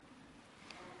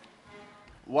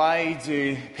Why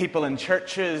do people in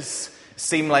churches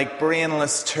seem like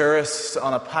brainless tourists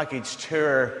on a package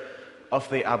tour of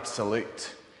the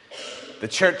absolute? The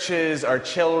churches are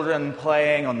children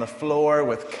playing on the floor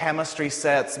with chemistry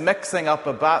sets, mixing up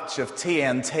a batch of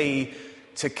TNT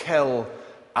to kill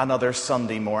another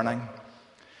Sunday morning.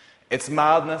 It's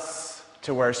madness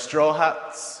to wear straw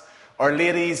hats or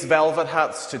ladies' velvet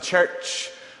hats to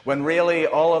church, when really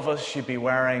all of us should be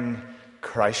wearing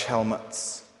crash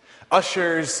helmets.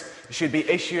 Ushers should be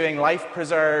issuing life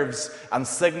preserves and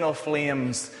signal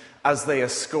flames as they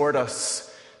escort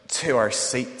us to our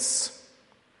seats.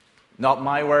 Not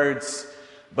my words,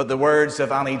 but the words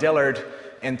of Annie Dillard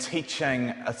in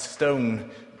Teaching a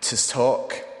Stone to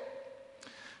Talk.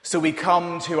 So we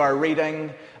come to our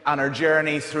reading and our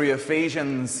journey through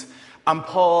Ephesians, and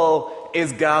Paul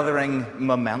is gathering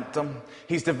momentum.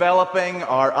 He's developing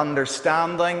our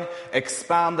understanding,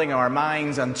 expanding our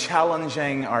minds, and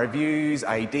challenging our views,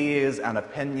 ideas, and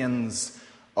opinions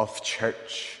of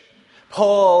church.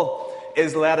 Paul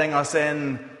is letting us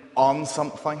in on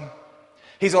something.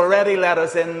 He's already let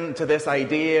us into this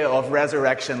idea of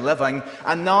resurrection living,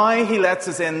 and now he lets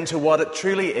us into what it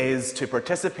truly is to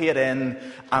participate in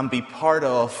and be part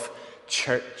of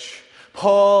church.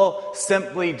 Paul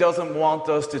simply doesn't want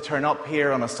us to turn up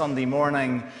here on a Sunday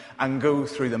morning and go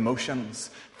through the motions.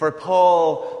 For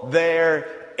Paul, there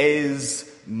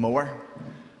is more.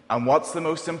 And what's the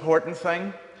most important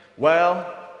thing?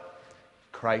 Well,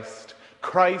 Christ.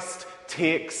 Christ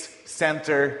takes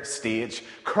center stage.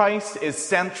 Christ is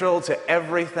central to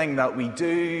everything that we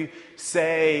do,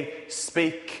 say,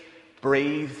 speak,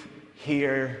 breathe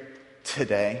here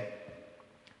today.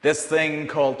 This thing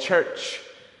called church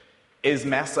is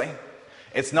messy.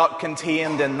 It's not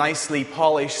contained in nicely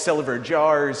polished silver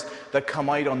jars that come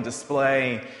out on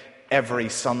display every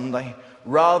Sunday.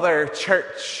 Rather,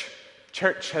 church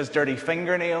has dirty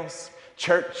fingernails,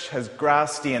 church has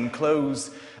grass-stained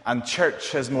clothes, and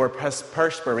church has more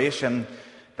perspiration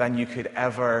than you could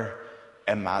ever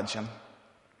imagine.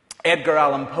 Edgar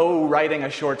Allan Poe, writing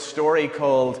a short story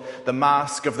called The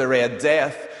Masque of the Red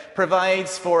Death,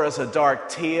 provides for us a dark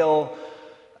tale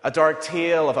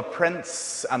of a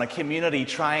prince and a community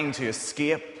trying to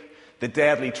escape the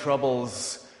deadly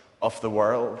troubles of the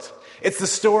world. It's the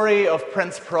story of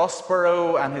Prince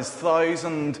Prospero and his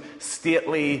 1,000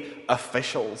 stately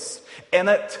officials. In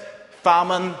it,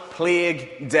 famine,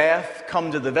 plague, death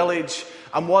come to the village.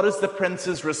 And what is the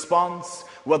prince's response?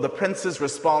 Well, the prince's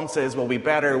response is, well, we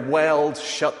better weld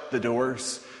shut the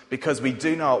doors because we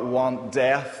do not want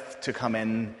death to come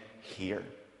in here.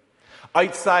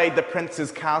 Outside the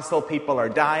prince's castle, people are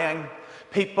dying.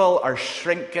 People are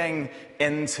shrinking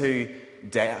into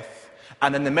death.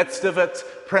 And in the midst of it,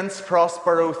 Prince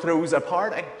Prospero throws a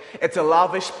party. It's a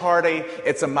lavish party.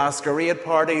 It's a masquerade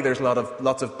party. There's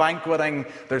lots of banqueting.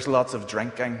 There's lots of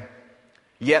drinking.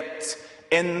 Yet,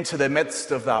 into the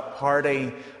midst of that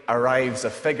party arrives a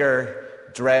figure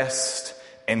dressed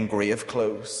in grave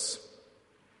clothes.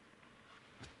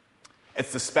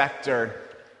 It's the spectre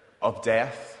of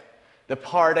death. The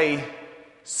party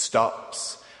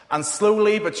stops. And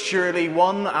slowly but surely,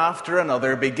 one after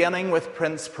another, beginning with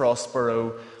Prince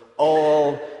Prospero,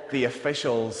 all the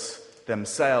officials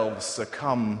themselves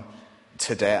succumb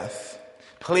to death.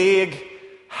 Plague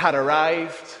had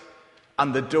arrived,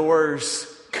 and the doors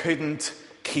couldn't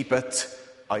keep it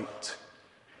out.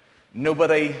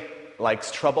 Nobody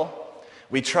likes trouble.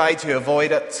 We try to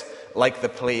avoid it like the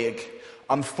plague.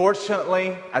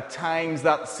 Unfortunately, at times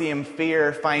that same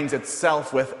fear finds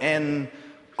itself within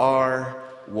our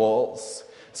walls.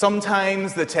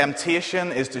 Sometimes the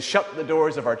temptation is to shut the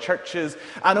doors of our churches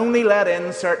and only let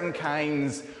in certain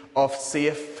kinds of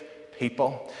safe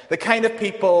people. The kind of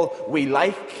people we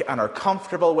like and are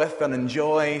comfortable with and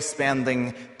enjoy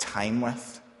spending time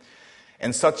with.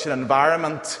 In such an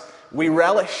environment, we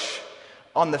relish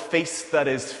on the feast that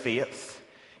is faith.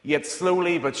 Yet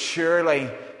slowly but surely,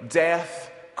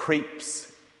 death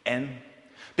creeps in.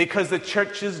 Because the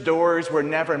church's doors were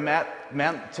never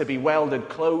meant to be welded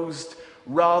closed.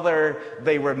 Rather,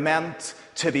 they were meant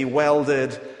to be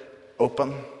welded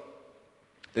open.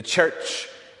 The church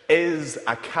is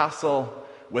a castle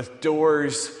with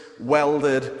doors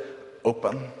welded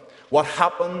open. What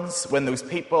happens when those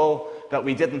people that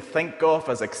we didn't think of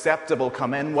as acceptable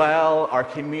come in? Well, our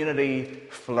community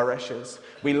flourishes.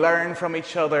 We learn from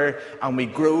each other and we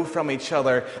grow from each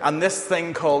other. And this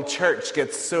thing called church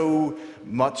gets so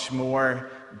much more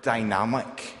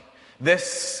dynamic.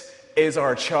 This is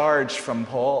our charge from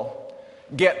Paul.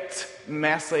 Get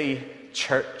messy,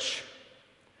 church.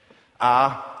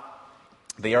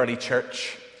 The early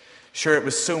church. Sure, it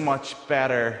was so much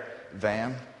better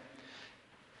then.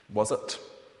 Was it?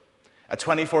 A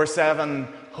 24/7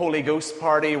 Holy Ghost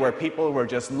party where people were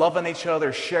just loving each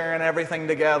other, sharing everything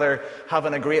together,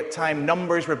 having a great time.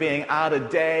 Numbers were being added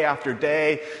day after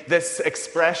day. This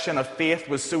expression of faith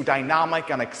was so dynamic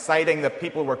and exciting that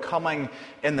people were coming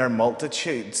in their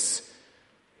multitudes.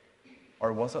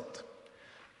 Or was it?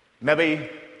 Maybe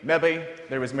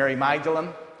there was Mary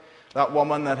Magdalene, that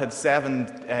woman that had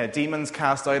 7 demons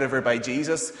cast out of her by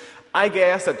Jesus. I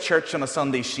guess at church on a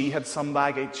Sunday she had some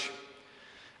baggage.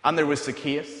 And there was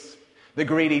Zacchaeus, the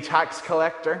greedy tax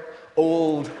collector.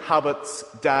 Old habits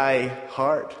die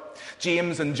hard.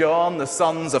 James and John, the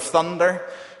sons of thunder,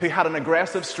 who had an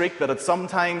aggressive streak that at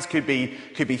sometimes could be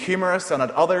humorous and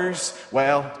at others,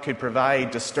 well, could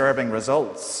provide disturbing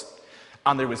results.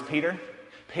 And there was Peter,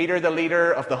 the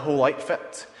leader of the whole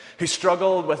outfit, who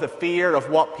struggled with the fear of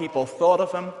what people thought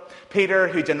of him. Peter,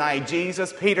 who denied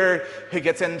Jesus. Peter, who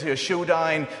gets into a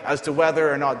showdown as to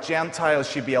whether or not Gentiles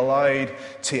should be allowed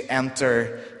to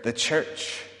enter the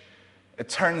church. It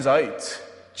turns out,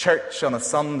 church on a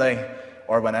Sunday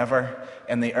or whenever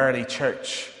in the early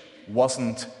church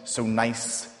wasn't so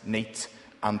nice, neat,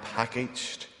 and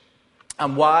packaged.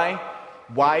 And why?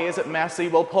 Why is it messy?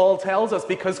 Well, Paul tells us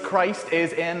because Christ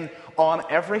is in on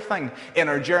everything. In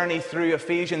our journey through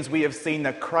Ephesians, we have seen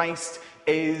that Christ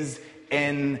is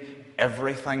in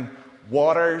everything.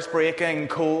 Waters breaking,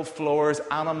 cold floors,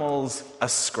 animals a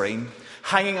scream.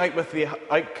 Hanging out with the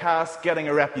outcast, getting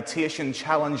a reputation,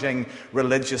 challenging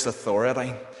religious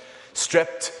authority.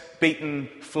 Stripped, beaten,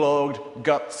 flogged,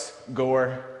 guts,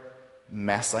 gore,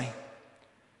 messy.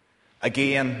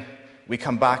 Again, we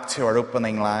come back to our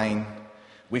opening line.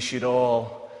 We should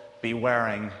all be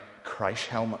wearing Christ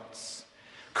helmets.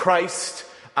 Christ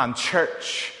and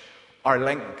church are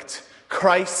linked.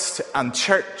 Christ and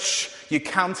church, you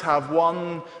can't have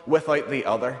one without the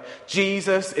other.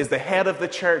 Jesus is the head of the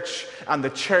church, and the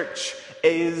church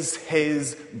is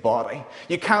his body.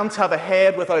 You can't have a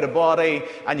head without a body,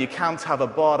 and you can't have a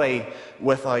body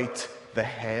without the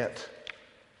head.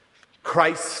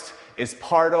 Christ is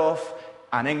part of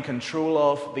and in control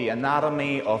of the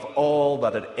anatomy of all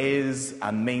that it is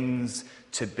and means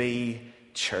to be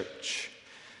church.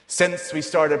 Since we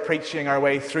started preaching our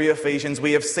way through Ephesians,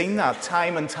 we have seen that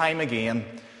time and time again.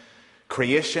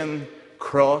 Creation,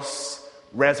 cross,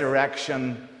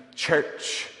 resurrection,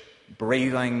 church,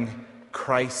 breathing,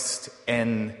 Christ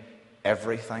in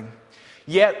everything.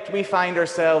 Yet we find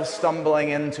ourselves stumbling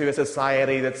into a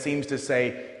society that seems to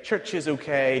say, church is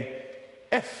okay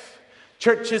if.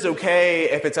 Church is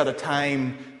okay if it's at a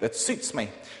time that suits me.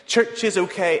 Church is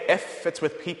okay if it's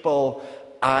with people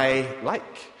I like.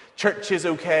 Church is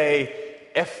okay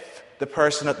if the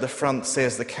person at the front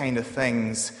says the kind of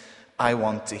things I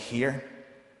want to hear.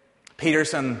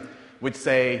 Peterson would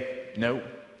say, no.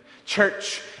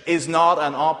 Church is not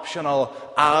an optional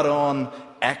add-on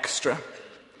extra.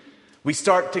 We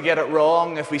start to get it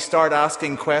wrong if we start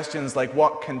asking questions like,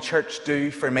 what can church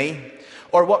do for me?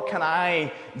 Or what can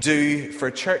I do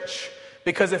for church?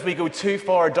 Because if we go too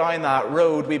far down that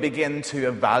road, we begin to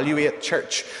evaluate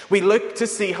church. We look to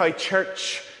see how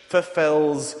church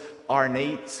fulfills our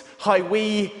needs, how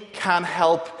we can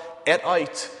help it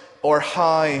out, or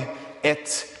how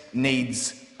it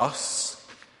needs us.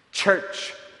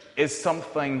 Church is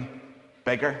something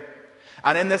bigger.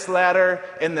 And in this letter,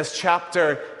 in this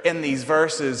chapter, in these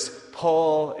verses,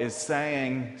 Paul is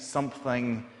saying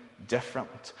something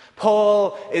different.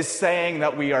 Paul is saying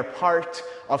that we are part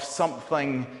of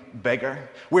something bigger.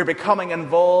 We're becoming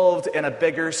involved in a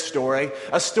bigger story,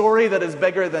 a story that is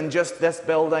bigger than just this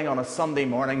building on a Sunday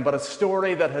morning, but a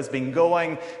story that has been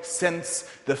going since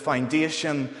the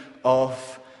foundation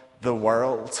of the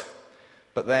world.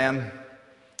 But then,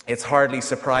 it's hardly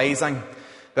surprising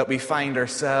that we find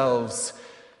ourselves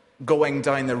going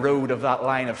down the road of that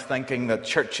line of thinking that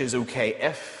church is okay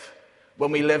if,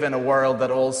 when we live in a world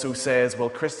that also says, well,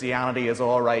 Christianity is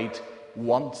all right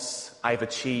once I've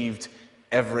achieved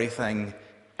everything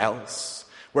else.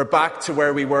 We're back to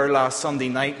where we were last Sunday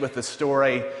night with the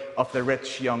story of the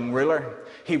rich young ruler.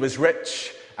 He was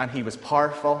rich and he was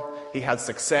powerful. He had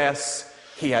success.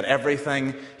 He had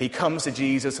everything. He comes to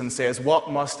Jesus and says, what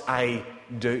must I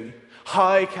do?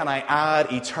 How can I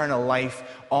add eternal life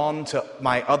onto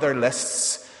my other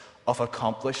lists of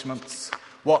accomplishments?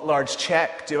 What large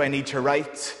check do I need to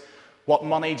write? What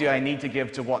money do I need to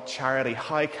give to what charity?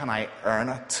 How can I earn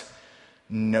it?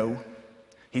 No.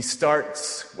 He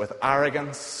starts with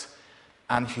arrogance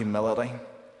and humility.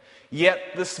 Yet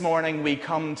this morning we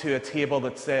come to a table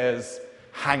that says,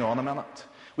 hang on a minute.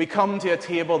 We come to a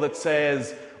table that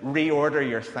says, reorder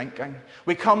your thinking.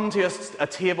 We come to a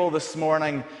table this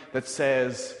morning that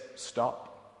says, stop.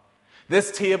 This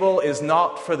table is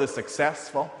not for the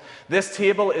successful. This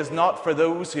table is not for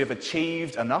those who have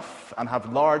achieved enough and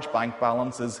have large bank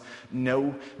balances.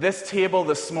 No, this table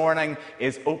this morning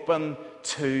is open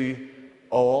to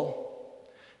all.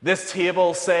 This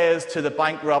table says to the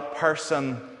bankrupt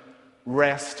person,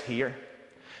 rest here.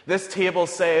 This table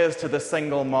says to the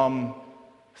single mum,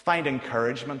 find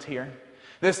encouragement here.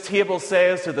 This table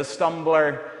says to the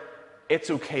stumbler, it's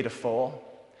okay to fall.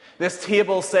 This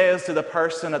table says to the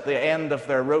person at the end of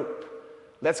their rope,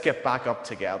 let's get back up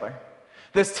together.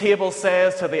 This table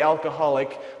says to the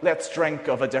alcoholic, let's drink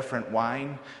of a different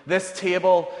wine. This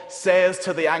table says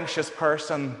to the anxious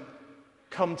person,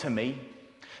 come to me.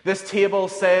 This table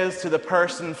says to the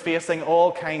person facing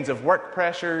all kinds of work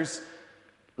pressures,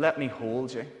 let me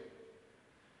hold you.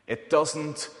 It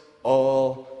doesn't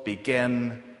all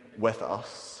begin with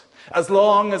us. As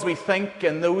long as we think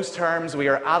in those terms, we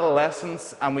are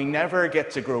adolescents and we never get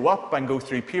to grow up and go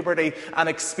through puberty and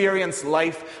experience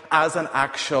life as an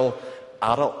actual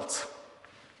adult.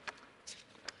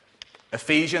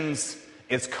 Ephesians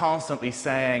is constantly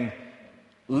saying,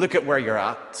 look at where you're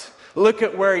at. Look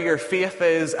at where your faith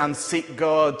is and seek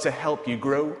God to help you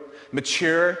grow,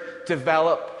 mature,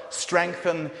 develop,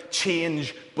 strengthen,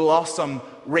 change, blossom,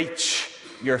 reach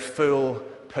your full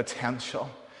potential.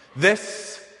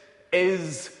 This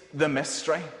is the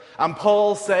mystery. And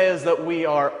Paul says that we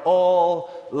are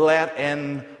all let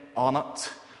in on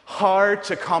it. Hard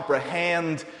to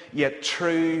comprehend, yet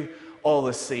true all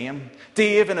the same.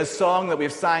 Dave, in his song that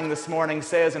we've sang this morning,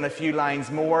 says in a few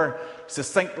lines more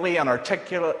succinctly and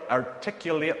articulate,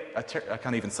 I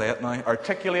can't even say it now,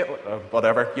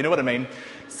 whatever, you know what I mean,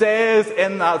 says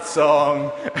in that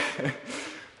song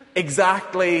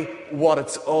exactly what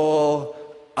it's all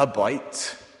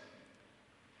about.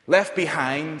 Left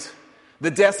behind, the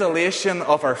desolation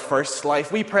of our first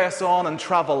life, we press on and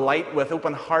travel light with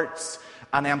open hearts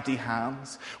and empty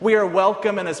hands. We are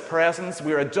welcome in his presence.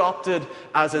 We are adopted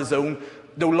as his own,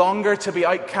 no longer to be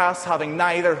outcasts, having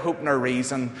neither hope nor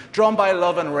reason. Drawn by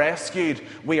love and rescued,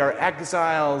 we are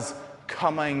exiles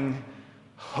coming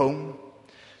home.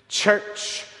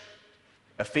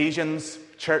 Ephesians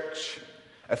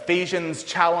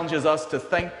challenges us to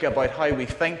think about how we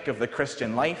think of the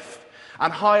Christian life,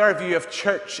 and how our view of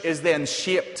church is then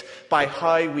shaped by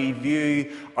how we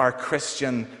view our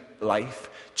Christian life.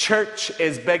 Church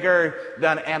is bigger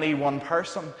than any one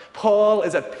person. Paul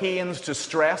is at pains to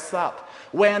stress that.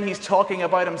 When he's talking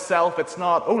about himself, it's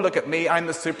not, oh, look at me, I'm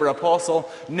the super apostle.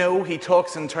 No, he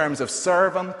talks in terms of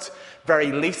servant,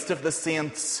 very least of the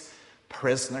saints,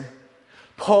 prisoner.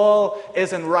 Paul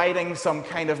isn't writing some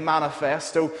kind of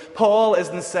manifesto. Paul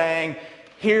isn't saying,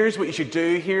 here's what you should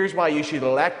do, here's why you should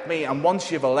elect me, and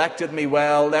once you've elected me,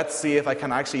 well, let's see if I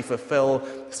can actually fulfill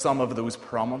some of those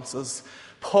promises.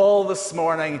 Paul this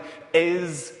morning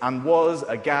is and was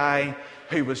a guy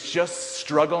who was just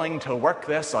struggling to work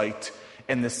this out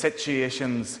in the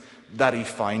situations that he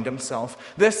found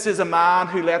himself. This is a man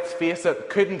who, let's face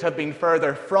it, couldn't have been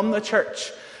further from the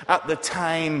church at the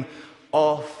time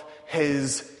of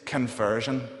his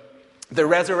conversion. The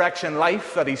resurrection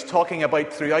life that he's talking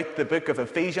about throughout the book of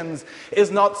Ephesians is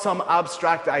not some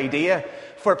abstract idea.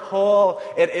 For Paul,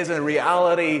 it is a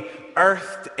reality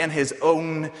earthed in his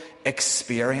own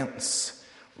experience.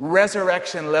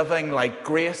 Resurrection living, like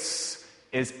grace,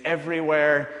 is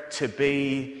everywhere to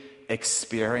be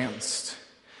experienced.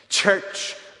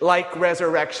 Church, like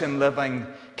resurrection living,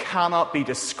 cannot be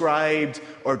described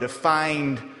or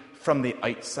defined from the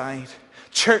outside.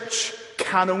 Church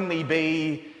can only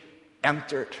be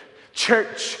entered.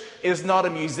 Church is not a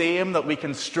museum that we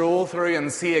can stroll through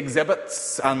and see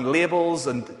exhibits and labels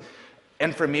and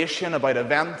information about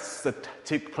events that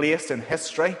took place in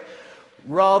history.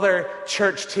 Rather,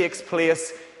 church takes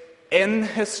place in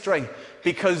history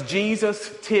because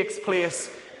Jesus takes place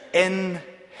in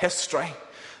history.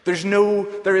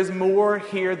 There is more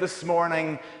here this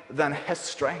morning than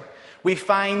history. We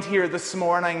find here this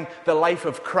morning the life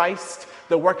of Christ,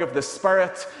 the work of the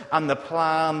Spirit, and the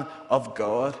plan of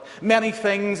God. Many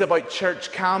things about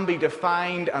church can be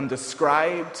defined and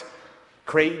described.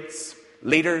 Creeds,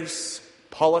 leaders,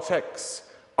 politics,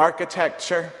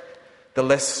 architecture, the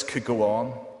list could go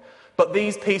on. But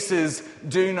these pieces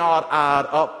do not add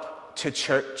up to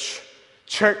church.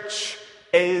 Church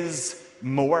is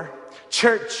more.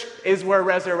 Church is where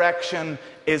resurrection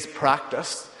is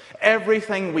practiced.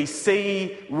 Everything we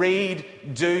see, read,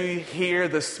 do, hear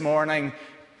this morning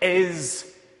is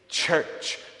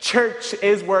church. Church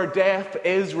is where death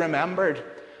is remembered,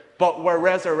 but where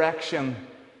resurrection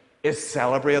is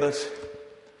celebrated.